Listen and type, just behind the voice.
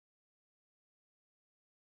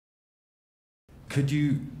Could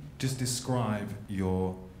you just describe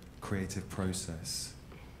your creative process?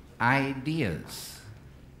 Ideas.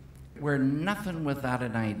 We're nothing without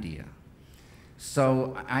an idea.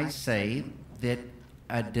 So I say that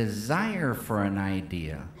a desire for an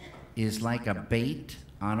idea is like a bait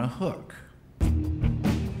on a hook.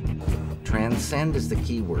 Transcend is the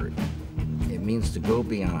key word. It means to go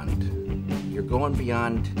beyond. You're going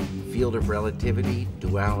beyond field of relativity,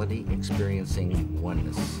 duality, experiencing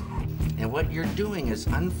oneness. And what you're doing is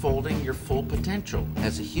unfolding your full potential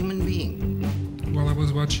as a human being. While I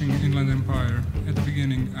was watching Inland Empire, at the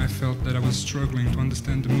beginning I felt that I was struggling to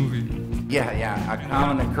understand the movie. Yeah, a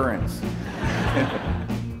common occurrence.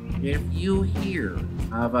 If you hear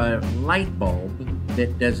of a light bulb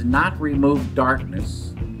that does not remove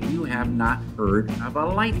darkness, you have not heard of a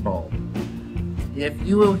light bulb. If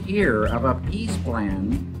you hear of a peace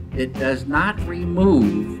plan that does not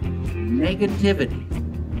remove negativity,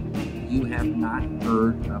 you have not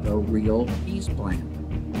heard of a real peace plan.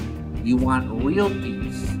 You want real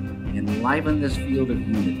peace, enliven this field of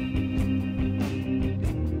unity.